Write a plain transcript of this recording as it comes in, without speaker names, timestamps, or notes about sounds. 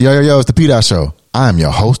Yo, it's the P. Dot Show. I'm your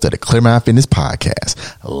host of the Clear Mind Fitness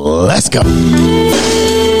Podcast. Let's go.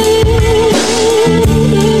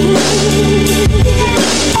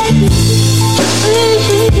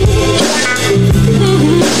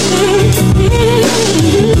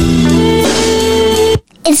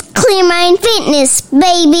 It's Clear Mind Fitness,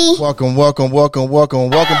 baby. Welcome back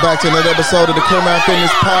to another episode of the Clear Mind Fitness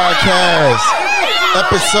Podcast.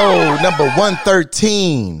 Episode number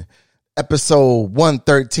 113. Episode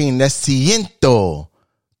 113. That's Ciento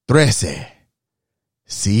Trece.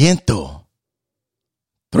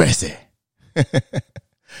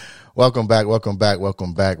 Welcome back to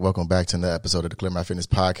another episode of the Clear My Fitness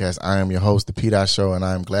Podcast. I am your host, the P. Dot Show, and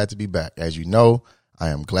I am glad to be back. As you know, I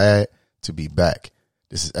am glad to be back.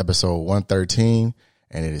 This is episode 113,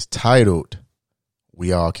 and it is titled,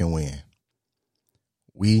 We All Can Win.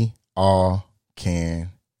 We all can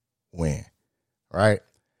win. Right?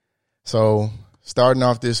 So, starting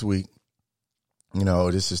off this week,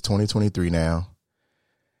 this is 2023 now,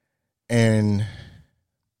 and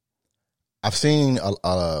I've seen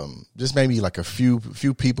just maybe like a few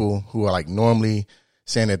people who are like normally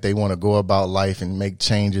saying that they want to go about life and make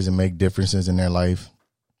changes and make differences in their life.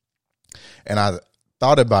 And I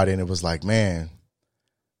thought about it, and it was like, man,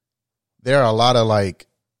 there are a lot of like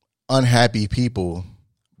unhappy people,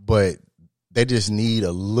 but they just need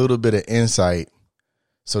a little bit of insight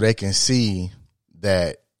so they can see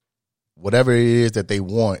that whatever it is that they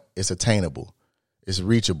want, it's attainable, it's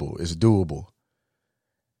reachable, it's doable.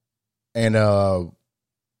 And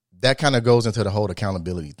that kind of goes into the whole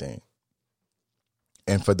accountability thing.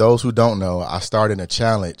 And for those who don't know, I started a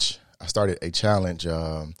challenge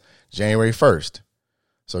January 1st.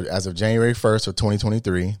 So as of January 1st of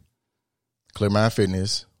 2023, Clear Mind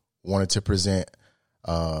Fitness wanted to present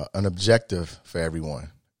an objective for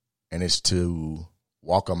everyone. And it's to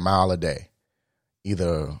walk a mile a day,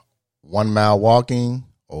 either 1 mile walking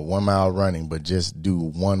or 1 mile running, but just do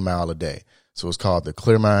 1 mile a day. So it's called the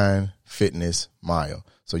Clear Mind Fitness Mile.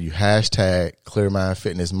 So you hashtag Clear Mind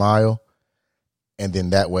Fitness Mile. And then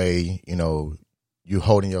that way, you're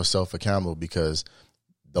holding yourself accountable because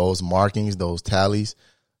those markings, those tallies,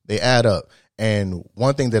 they add up. And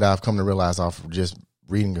one thing that I've come to realize off of just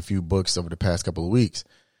reading a few books over the past couple of weeks,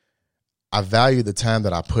 I value the time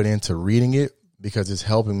that I put into reading it because it's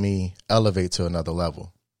helping me elevate to another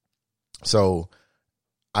level. So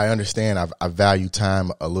I understand I value time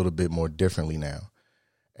a little bit more differently now.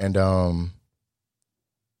 And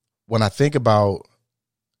when I think about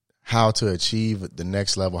how to achieve the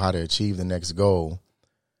next level, how to achieve the next goal,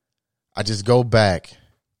 I just go back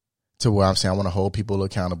to where I'm saying I want to hold people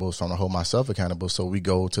accountable, so I'm going to hold myself accountable, so we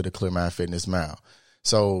go to the Clear Mind Fitness Mile.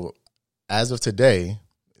 So as of today,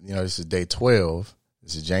 this is day 12.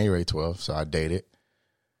 This is January 12th, so I dated.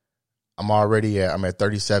 I'm at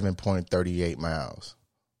 37.38 miles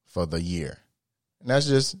for the year. And that's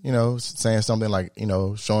just, saying something like,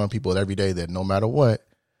 showing people every day that no matter what,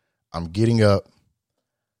 I'm getting up,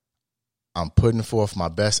 I'm putting forth my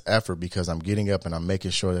best effort because I'm getting up and I'm making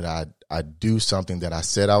sure that I do something that I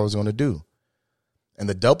said I was going to do. And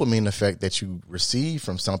the dopamine effect that you receive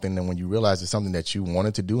from something, and when you realize it's something that you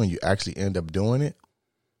wanted to do and you actually end up doing it,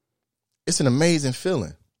 it's an amazing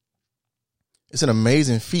feeling. It's an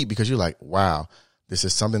amazing feat because you're like, wow, this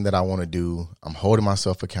is something that I want to do. I'm holding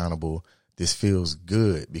myself accountable. This feels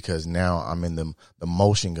good because now I'm in the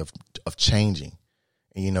motion of changing.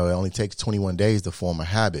 And, it only takes 21 days to form a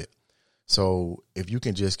habit. So if you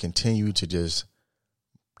can just continue to just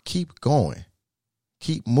keep going,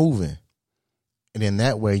 keep moving, and in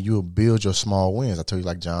that way you'll build your small wins. I tell you,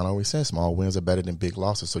 like John always says, small wins are better than big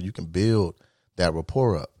losses. So you can build that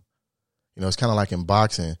rapport up. It's kind of like in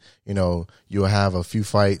boxing, you'll have a few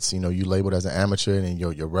fights, you labeled as an amateur and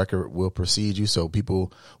your record will precede you. So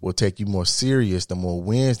people will take you more serious the more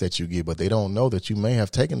wins that you get, but they don't know that you may have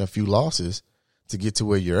taken a few losses to get to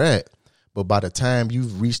where you're at. But by the time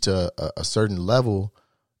you've reached a certain level,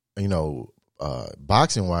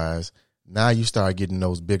 boxing wise, now you start getting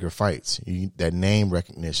those bigger fights, that name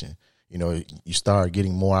recognition, you start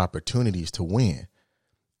getting more opportunities to win.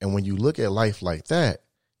 And when you look at life like that,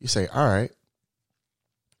 you say, all right,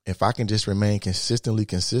 if I can just remain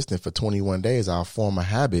consistent for 21 days, I'll form a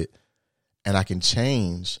habit and I can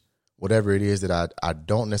change whatever it is that I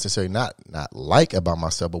don't necessarily not like about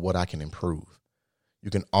myself, but what I can improve. You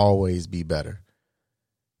can always be better.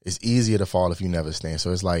 It's easier to fall if you never stand. So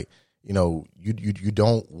it's like, you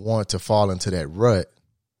don't want to fall into that rut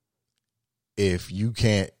if you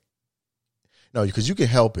can't. No, because you can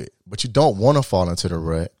help it, but you don't want to fall into the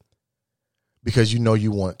rut because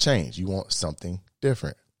you want change. You want something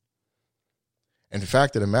different. And the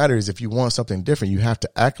fact of the matter is, if you want something different, you have to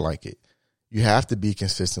act like it. You have to be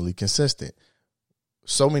consistently consistent.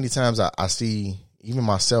 So many times I see, even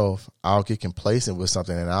myself, I'll get complacent with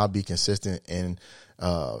something and I'll be consistent in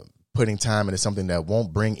putting time into something that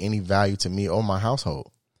won't bring any value to me or my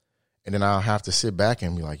household. And then I'll have to sit back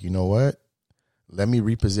and be like, you know what? Let me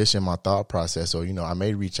reposition my thought process. Or, I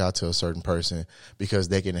may reach out to a certain person because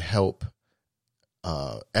they can help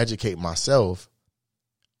educate myself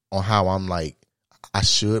on how I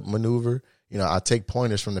should maneuver. I take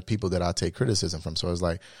pointers from the people that I take criticism from. So it's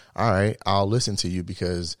like, all right, I'll listen to you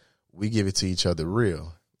because we give it to each other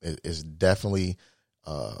real. It's definitely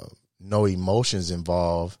no emotions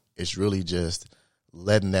involved. It's really just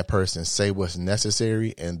letting that person say what's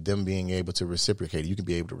necessary and them being able to reciprocate. You can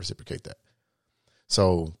be able to reciprocate that.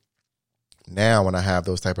 So now when I have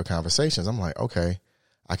those type of conversations, I'm like, okay,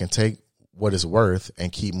 I can take what it's worth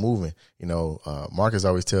and keep moving. Marcus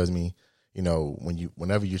always tells me,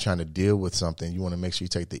 whenever you're trying to deal with something, you want to make sure you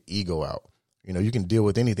take the ego out. You can deal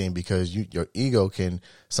with anything because your ego can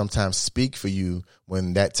sometimes speak for you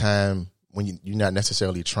when you're not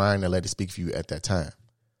necessarily trying to let it speak for you at that time.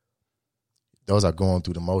 Those are going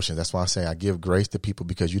through the motions. That's why I say I give grace to people,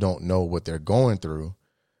 because you don't know what they're going through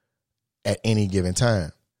at any given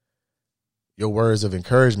time. Your words of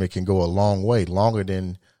encouragement can go a long way, longer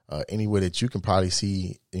than any way that you can probably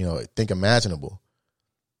think imaginable.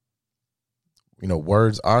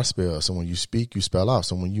 Words are spells. So when you speak, you spell out.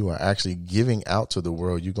 So when you are actually giving out to the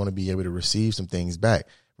world, you're going to be able to receive some things back.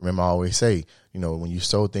 Remember, I always say, when you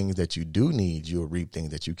sow things that you do need, you'll reap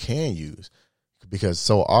things that you can use. Because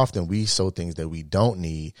so often we sow things that we don't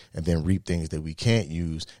need and then reap things that we can't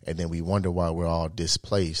use. And then we wonder why we're all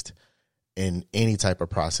displaced in any type of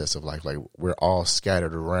process of life. Like, we're all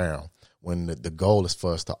scattered around when the goal is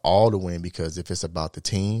for us to all to win. Because if it's about the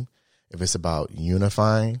team, if it's about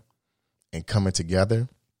unifying and coming together,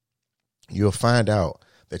 you'll find out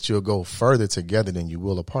that you'll go further together than you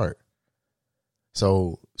will apart.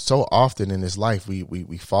 So often in this life,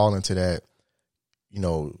 we fall into that,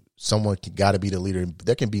 someone got to be the leader.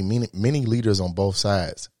 There can be many leaders on both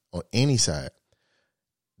sides, on any side.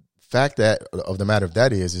 Fact of the matter of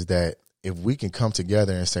that is that if we can come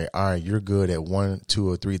together and say, all right, you're good at 1, 2,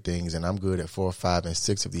 or 3 things, and I'm good at 4, 5, and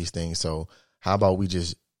 6 of these things. So how about we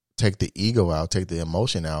just take the ego out, take the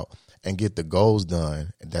emotion out, and get the goals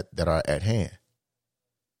done that are at hand?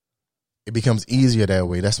 It becomes easier that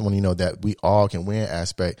way. That's when that we all can win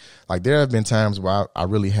aspect. Like, there have been times where I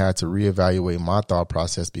really had to reevaluate my thought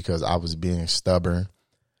process because I was being stubborn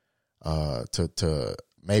to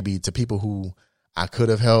people who I could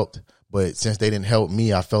have helped, but since they didn't help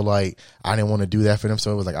me, I felt like I didn't want to do that for them.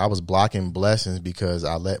 So it was like I was blocking blessings because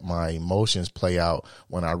I let my emotions play out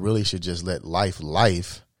when I really should just let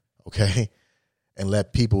life, okay, and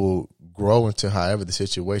let people grow into however the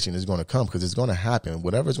situation is going to come, because it's going to happen.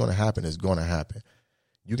 Whatever is going to happen is going to happen.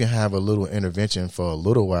 You can have a little intervention for a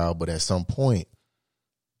little while, but at some point,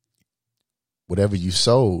 whatever you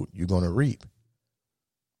sowed, you're going to reap,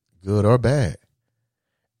 good or bad.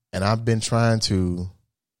 And I've been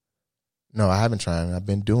I've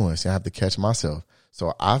been doing. See, I have to catch myself.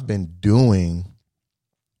 So I've been doing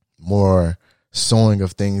more sowing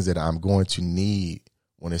of things that I'm going to need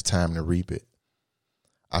when it's time to reap it.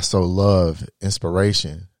 I sow love,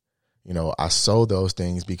 inspiration. I sow those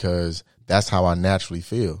things because that's how I naturally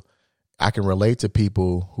feel. I can relate to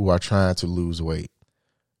people who are trying to lose weight,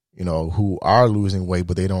 who are losing weight,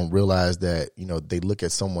 but they don't realize that, they look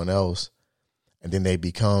at someone else and then they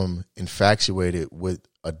become infatuated with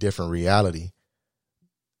a different reality.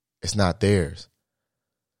 It's not theirs.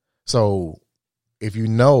 So if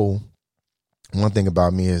one thing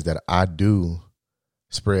about me is that I do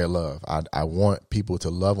spread love. I want people to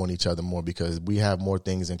love on each other more because we have more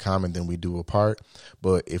things in common than we do apart.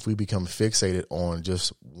 But if we become fixated on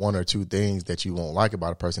just 1 or 2 things that you won't like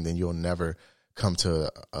about a person, then you'll never come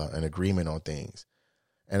to an agreement on things.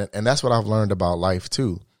 And that's what I've learned about life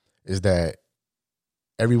too, is that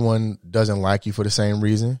everyone doesn't like you for the same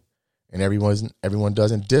reason, and everyone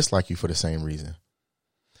doesn't dislike you for the same reason.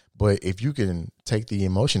 But if you can take the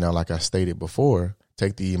emotion out, like I stated before,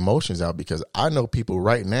 take the emotions out, because I know people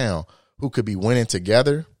right now who could be winning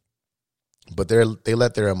together, but they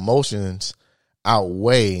let their emotions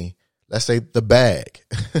outweigh, let's say, the bag,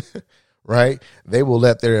 right? They will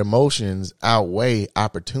let their emotions outweigh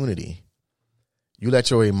opportunity. You let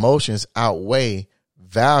your emotions outweigh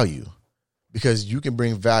value, because you can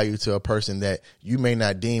bring value to a person that you may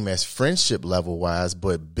not deem as friendship level wise,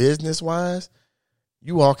 but business wise,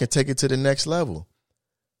 you all can take it to the next level.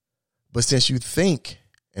 But since you think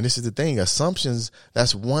And this is the thing, assumptions,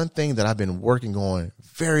 that's one thing that I've been working on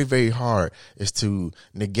very, very hard, is to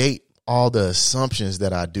negate all the assumptions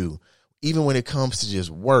that I do. Even when it comes to just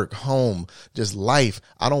work, home, just life,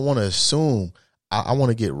 I don't want to assume. I want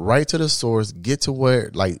to get right to the source, get to where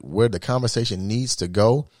the conversation needs to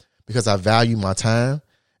go, because I value my time.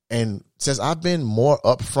 And since I've been more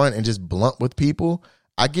upfront and just blunt with people,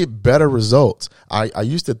 I get better results. I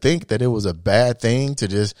used to think that it was a bad thing to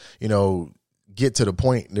just, get to the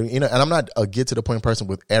point, and I'm not a get to the point person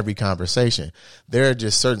with every conversation. There are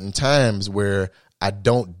just certain times where I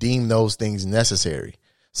don't deem those things necessary.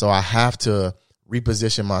 So I have to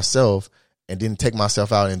reposition myself and then take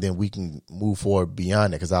myself out, and then we can move forward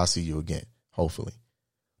beyond that, because I'll see you again, hopefully.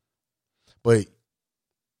 But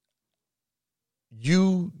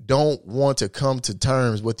you don't want to come to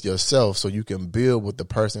terms with yourself so you can build with the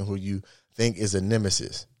person who you think is a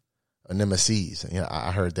nemesis.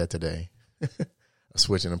 I heard that today.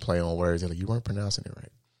 Switching and playing on words. Like, you weren't pronouncing it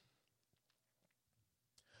right.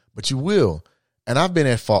 But you will. And I've been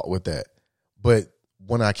at fault with that. But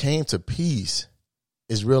when I came to peace,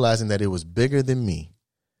 is realizing that it was bigger than me.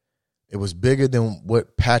 It was bigger than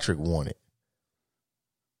what Patrick wanted.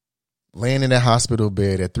 Laying in that hospital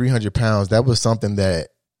bed at 300 pounds, that was something that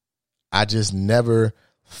I just never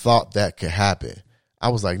thought that could happen. I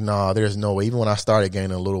was like, nah, there's no way. Even when I started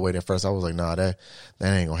gaining a little weight at first, I was like, nah, that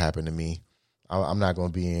ain't going to happen to me. I'm not going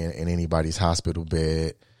to be in anybody's hospital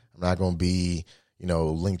bed. I'm not going to be,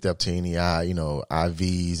 linked up to any,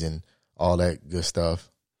 IVs and all that good stuff.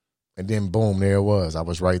 And then boom, there it was. I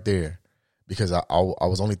was right there, because I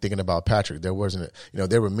was only thinking about Patrick. There wasn't,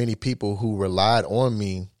 there were many people who relied on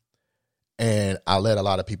me, and I let a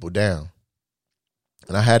lot of people down.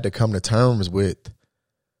 And I had to come to terms with,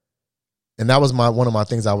 and that was one of my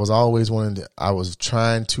things. I was always I was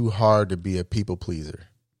trying too hard to be a people pleaser.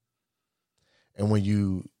 And when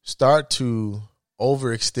you start to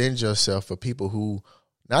overextend yourself for people who,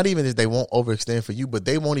 not even if they won't overextend for you, but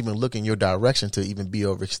they won't even look in your direction to even be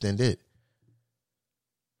overextended.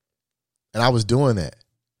 And I was doing that.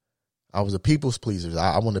 I was a people's pleaser.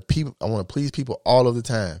 I want to please people all of the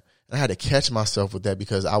time. And I had to catch myself with that,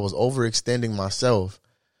 because I was overextending myself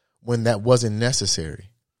when that wasn't necessary.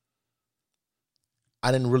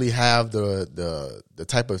 I didn't really have the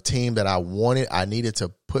type of team that I wanted. I needed to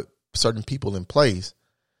put certain people in place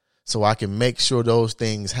so I can make sure those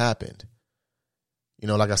things happened.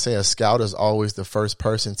 Like I say, a scout is always the first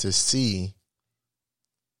person to see,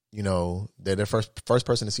 they're the first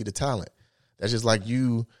person to see the talent. That's just like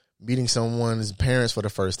you meeting someone's parents for the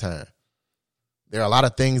first time. There are a lot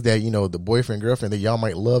of things that, the boyfriend, girlfriend, that y'all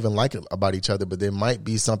might love and like about each other, but there might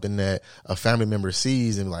be something that a family member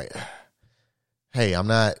sees and like, hey, I'm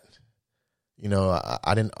not,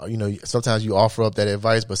 I didn't, sometimes you offer up that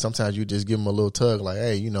advice, but sometimes you just give them a little tug like,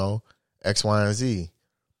 hey, X, Y, and Z.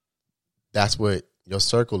 That's what your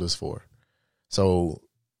circle is for. So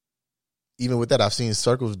even with that, I've seen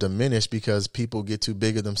circles diminish because people get too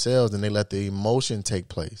big of themselves and they let the emotion take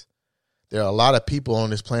place. There are a lot of people on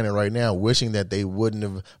this planet right now wishing that they wouldn't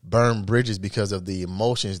have burned bridges because of the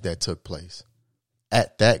emotions that took place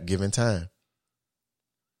at that given time.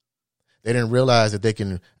 They didn't realize that they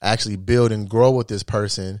can actually build and grow with this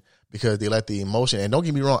person because they let the emotion. And don't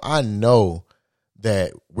get me wrong, I know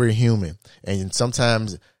that we're human. And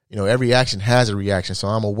sometimes, every action has a reaction. So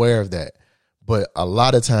I'm aware of that. But a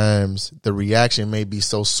lot of times the reaction may be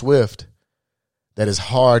so swift that it's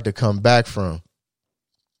hard to come back from.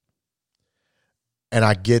 And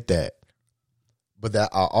I get that. But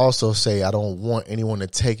that I also say I don't want anyone to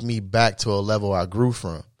take me back to a level I grew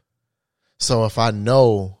from. So if I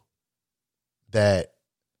know that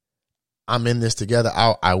I'm in this together,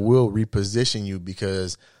 I will reposition you,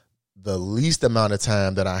 because the least amount of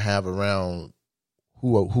time that I have around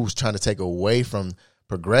who's trying to take away from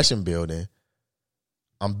progression building,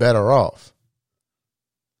 I'm better off.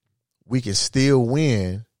 We can still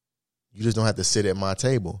win. You just don't have to sit at my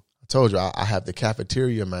table. I told you I have the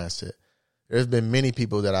cafeteria mindset. There's been many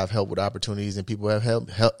people that I've helped with opportunities, and people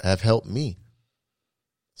have helped me.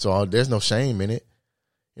 So there's no shame in it.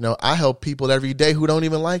 I help people every day who don't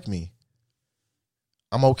even like me.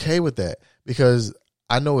 I'm okay with that, because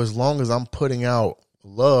I know as long as I'm putting out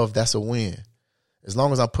love, that's a win. As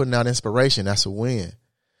long as I'm putting out inspiration, that's a win.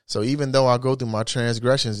 So even though I go through my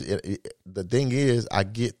transgressions, the thing is I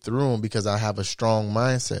get through them because I have a strong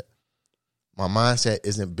mindset. My mindset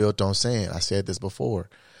isn't built on saying. I said this before.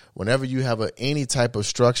 Whenever you have any type of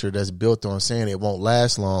structure that's built on saying, it won't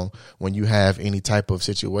last long when you have any type of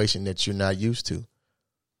situation that you're not used to.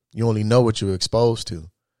 You only know what you're exposed to.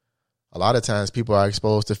 A lot of times people are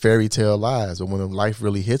exposed to fairy tale lies, or when life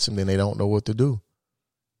really hits them, then they don't know what to do.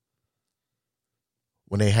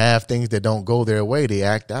 When they have things that don't go their way, they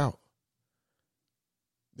act out.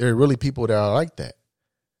 There are really people that are like that.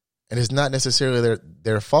 And it's not necessarily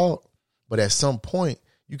their fault, but at some point,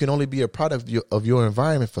 you can only be a product of your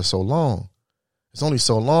environment for so long. It's only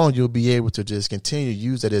so long you'll be able to just continue to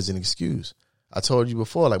use that as an excuse. I told you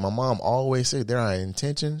before, like my mom always said, there are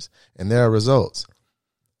intentions and there are results.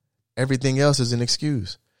 Everything else is an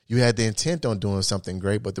excuse. You had the intent on doing something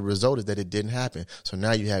great, but the result is that it didn't happen. So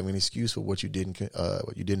now you have an excuse for what you didn't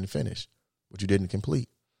finish, what you didn't complete.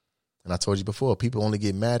 And I told you before, people only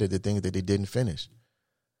get mad at the things that they didn't finish.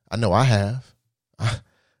 I know I have.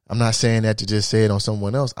 I'm not saying that to just say it on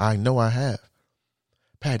someone else. I know I have.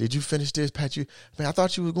 Pat, did you finish this? Pat, I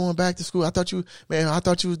thought you were going back to school. I thought you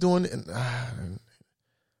was doing it. And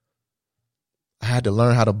I had to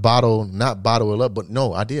learn how to not bottle it up, but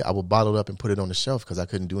no, I did. I would bottle it up and put it on the shelf because I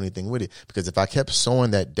couldn't do anything with it. Because if I kept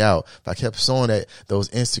sowing that doubt, if I kept sowing those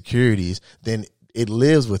insecurities, then it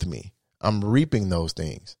lives with me. I'm reaping those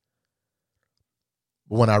things.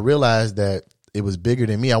 But when I realized that it was bigger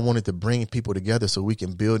than me, I wanted to bring people together so we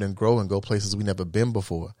can build and grow and go places we never been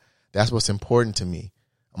before. That's what's important to me.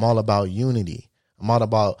 I'm all about unity. I'm all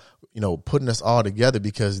about, putting us all together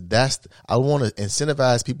because I want to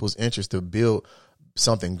incentivize people's interest to build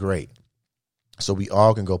something great so we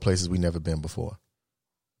all can go places we never been before.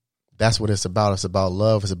 That's what it's about. It's about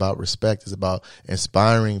love. It's about respect. It's about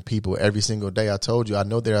inspiring people every single day. I told you, I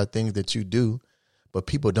know there are things that you do, but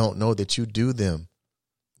people don't know that you do them.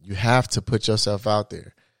 You have to put yourself out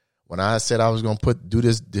there. When I said I was going to do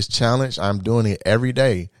this challenge, I'm doing it every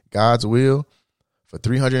day. God's will. For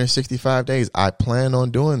 365 days, I plan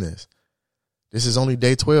on doing this. This is only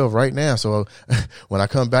day 12 right now. So when I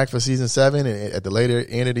come back for season 7 and at the later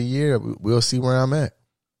end of the year, we'll see where I'm at.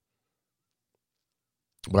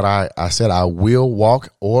 But I said I will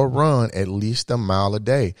walk or run at least a mile a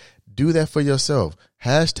day. Do that for yourself.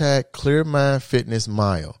 Hashtag Clear Mind Fitness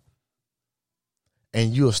Mile.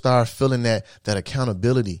 And you'll start feeling that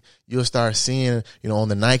accountability. You'll start seeing, on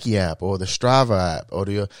the Nike app or the Strava app or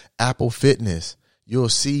the Apple Fitness. You'll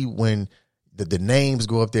see when the names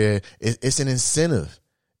go up there, it's an incentive.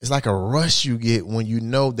 It's like a rush you get when you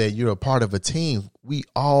know that you're a part of a team. We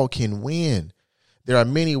all can win. There are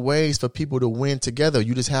many ways for people to win together.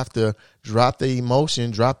 You just have to drop the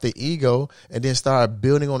emotion, drop the ego, and then start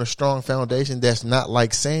building on a strong foundation that's not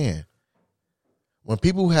like sand. When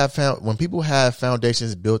people have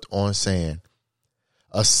foundations built on sand,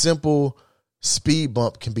 a simple speed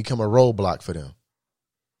bump can become a roadblock for them.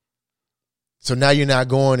 So now you're not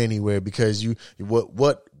going anywhere because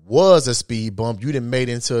what was a speed bump, you done made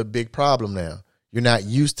into a big problem now. You're not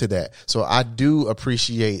used to that. So I do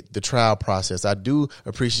appreciate the trial process. I do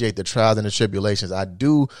appreciate the trials and the tribulations.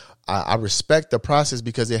 I respect the process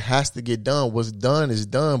because it has to get done. What's done is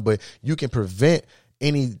done, but you can prevent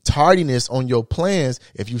any tardiness on your plans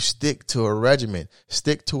if you stick to a regimen,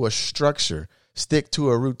 stick to a structure, stick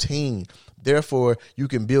to a routine. Therefore, you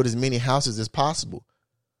can build as many houses as possible.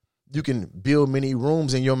 You can build many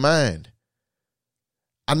rooms in your mind.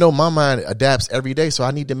 I know my mind adapts every day, so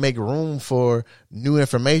I need to make room for new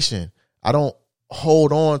information. I don't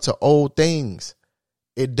hold on to old things.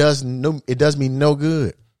 It does me no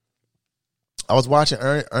good. I was watching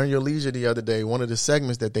Earn Your Leisure the other day. One of the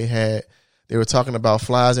segments that they had, they were talking about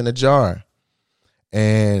flies in a jar.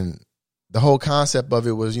 And the whole concept of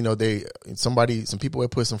it was, some people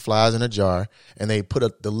had put some flies in a jar and they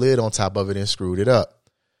put the lid on top of it and screwed it up.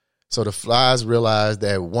 So the flies realized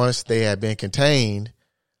that once they had been contained,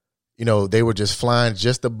 they were just flying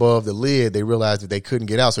just above the lid. They realized that they couldn't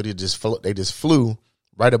get out, so they just flew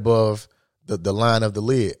right above the line of the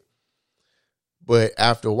lid. But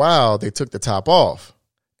after a while, they took the top off.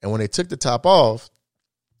 And when they took the top off,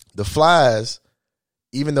 the flies,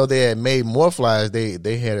 even though they had made more flies,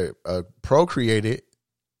 they had procreated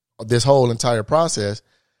this whole entire process.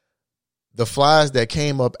 The flies that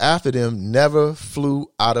came up after them never flew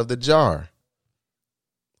out of the jar.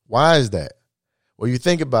 Why is that? Well, you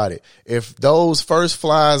think about it. If those first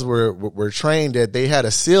flies were trained that they had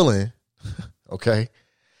a ceiling, okay,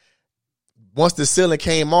 once the ceiling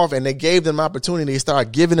came off and they gave them opportunity, they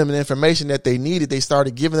started giving them the information that they needed. They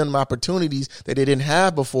started giving them opportunities that they didn't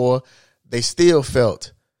have before. They still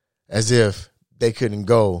felt as if they couldn't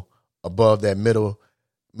go above that middle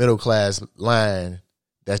class line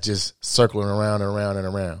that's just circling around and around and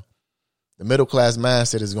around. The middle class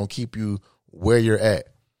mindset is going to keep you where you're at.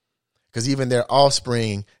 Because even their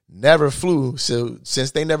offspring never flew. So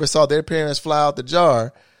since they never saw their parents fly out the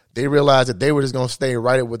jar, they realized that they were just going to stay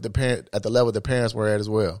right with the parent at the level the parents were at as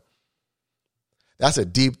well. That's a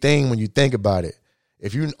deep thing when you think about it.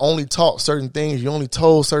 If you only taught certain things, you only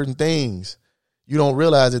told certain things, You don't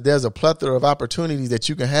realize that there's a plethora of opportunities that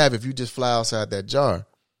you can have if you just fly outside that jar.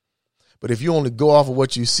 But if you only go off of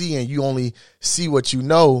what you see and you only see what you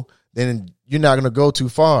know, then you're not going to go too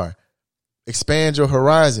far. Expand your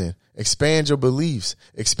horizon, expand your beliefs,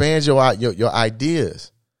 expand your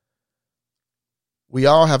ideas. We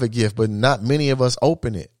all have a gift, but not many of us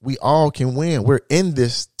open it. We all can win. We're in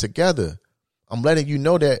this together. I'm letting you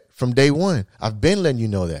know that from day one. I've been letting you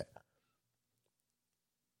know that.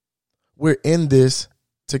 We're in this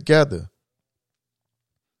together.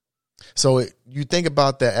 So you think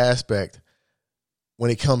about that aspect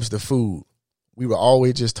when it comes to food. We were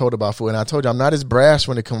always just told about food. And I told you I'm not as brash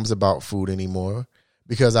when it comes about food anymore,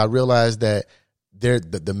 because I realized that the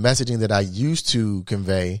messaging that I used to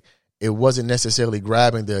convey, it wasn't necessarily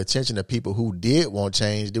grabbing the attention of people who did want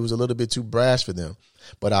change. It was a little bit too brash for them.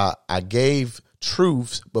 But I gave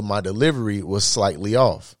truths, but my delivery was slightly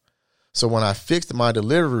off. So when I fixed my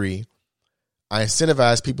delivery, I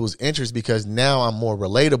incentivized people's interest because now I'm more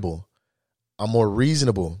relatable. I'm more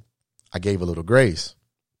reasonable. I gave a little grace.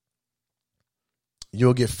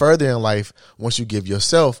 You'll get further in life once you give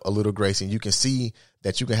yourself a little grace, and you can see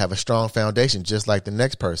that you can have a strong foundation just like the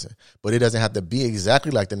next person. But it doesn't have to be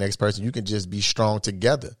exactly like the next person. You can just be strong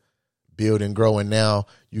together, build and grow, and now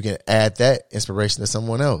you can add that inspiration to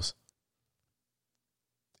someone else.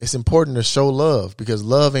 It's important to show love, because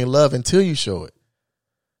love ain't love until you show it.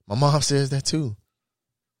 My mom says that too.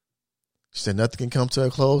 She said nothing can come to a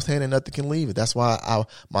closed hand and nothing can leave it. That's why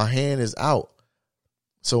my hand is out.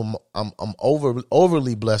 So I'm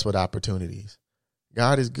overly blessed with opportunities.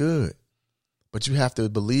 God is good. But you have to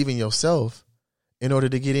believe in yourself in order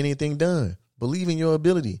to get anything done. Believe in your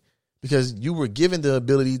ability, because you were given the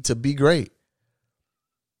ability to be great.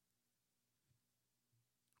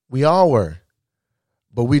 We all were.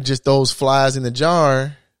 But we just those flies in the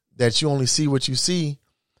jar that you only see what you see,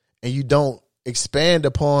 and you don't expand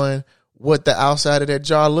upon what the outside of that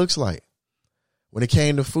jar looks like. When it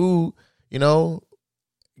came to food, you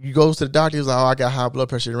go to the doctor, he's like, oh, I got high blood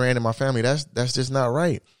pressure, it ran in my family. That's just not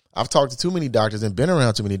right. I've talked to too many doctors and been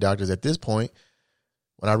around too many doctors at this point,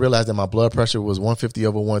 when I realized that my blood pressure was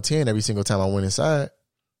 150/110 every single time I went inside.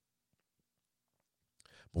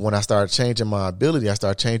 But when I started changing my ability, I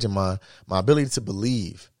started changing my ability to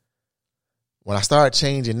believe. When I started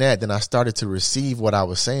changing that, then I started to receive what I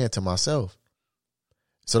was saying to myself.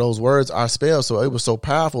 So those words are spelled. So it was so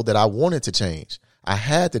powerful that I wanted to change. I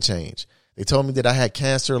had to change. They told me that I had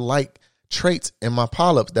cancer-like traits in my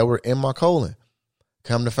polyps that were in my colon.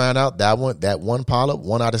 Come to find out, that one polyp,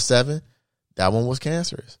 1 out of 7, that one was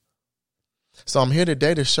cancerous. So I'm here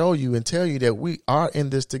today to show you and tell you that we are in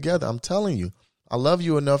this together. I'm telling you, I love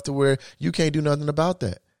you enough to where you can't do nothing about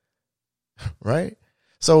that. Right?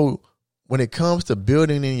 So when it comes to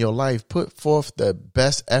building in your life, put forth the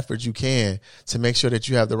best effort you can to make sure that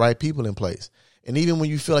you have the right people in place. And even when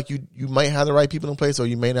you feel like you might have the right people in place, or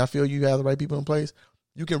you may not feel you have the right people in place,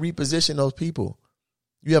 you can reposition those people.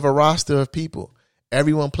 You have a roster of people.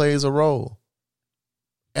 Everyone plays a role.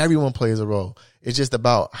 Everyone plays a role. It's just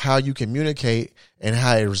about how you communicate and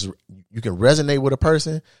how you can resonate with a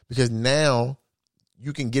person, because now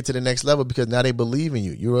you can get to the next level, because now they believe in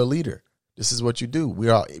you. You're a leader. This is what you do. We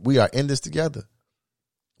are in this together.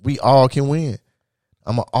 We all can win.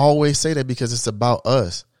 I'm going to always say that, because it's about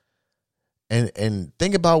us. And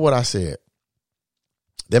think about what I said.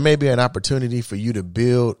 There may be an opportunity for you to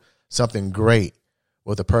build something great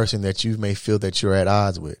with a person that you may feel that you're at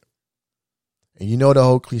odds with. And you know the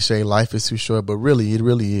whole cliche, life is too short, but really, it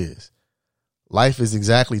really is. Life is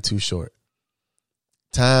exactly too short.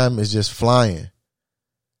 Time is just flying.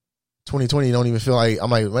 2020 don't even feel like,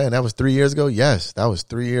 I'm like, man, that was 3 years ago. Yes, that was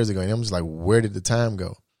 3 years ago. And I'm just like, where did the time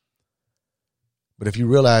go? But if you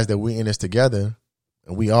realize that we're in this together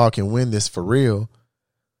and we all can win this for real,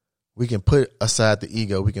 we can put aside the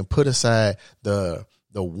ego. We can put aside the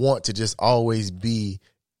want to just always be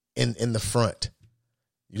in the front.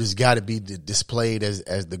 You just got to be displayed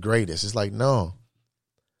as the greatest. It's like, no,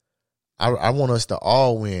 I want us to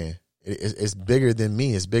all win. It's bigger than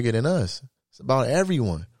me. It's bigger than us. It's about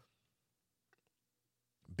everyone.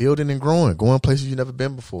 Building and growing, going places you've never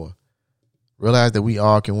been before. Realize that we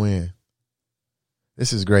all can win.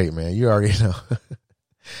 This is great, man. You already know.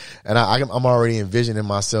 And I'm already envisioning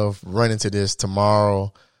myself running to this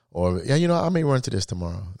tomorrow, or I may run to this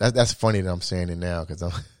tomorrow. That's funny that I'm saying it now, because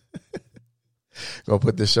I'm gonna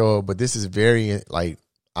put the show up. But this is very, like,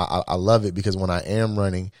 I love it, because when I am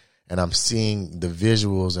running and I'm seeing the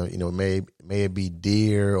visuals, may it be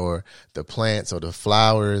deer or the plants or the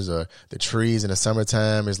flowers or the trees in the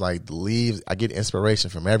summertime, it's like the leaves. I get inspiration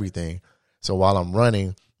from everything. So while I'm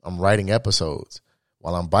running, I'm writing episodes.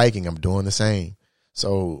 While I'm biking, I'm doing the same.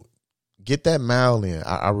 So get that mile in.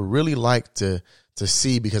 I would really like to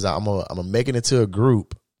see, because I'm gonna make it into a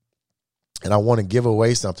group, and I want to give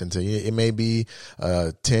away something to you. It may be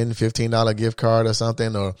a $10, $15 gift card or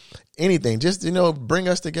something, or anything. Just, bring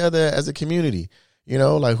us together as a community.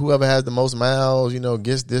 Like whoever has the most miles,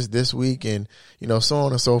 gets this week, and, so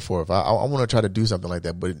on and so forth. I want to try to do something like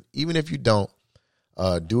that. But even if you don't,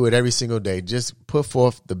 do it every single day. Just put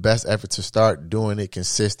forth the best effort to start doing it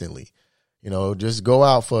consistently. Just go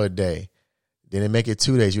out for a day. Then make it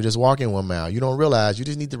 2 days. You're just walking 1 mile. You don't realize you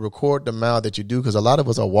just need to record the mile that you do, because a lot of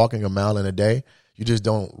us are walking a mile in a day. You just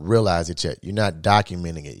don't realize it yet. You're not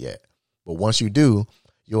documenting it yet. But once you do,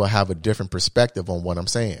 you'll have a different perspective on what I'm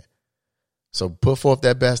saying. So put forth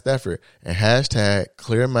that best effort and hashtag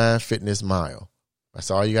Clear Mind Fitness Mile. That's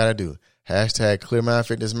all you got to do. Hashtag Clear Mind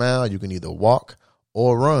Fitness Mile. You can either walk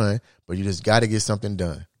or run, but you just got to get something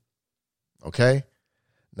done. Okay?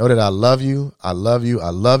 Know that I love you. I love you. I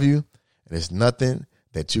love you. And there's nothing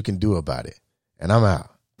that you can do about it. And I'm out.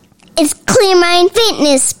 It's Clear Mind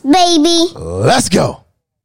Fitness, baby. Let's go.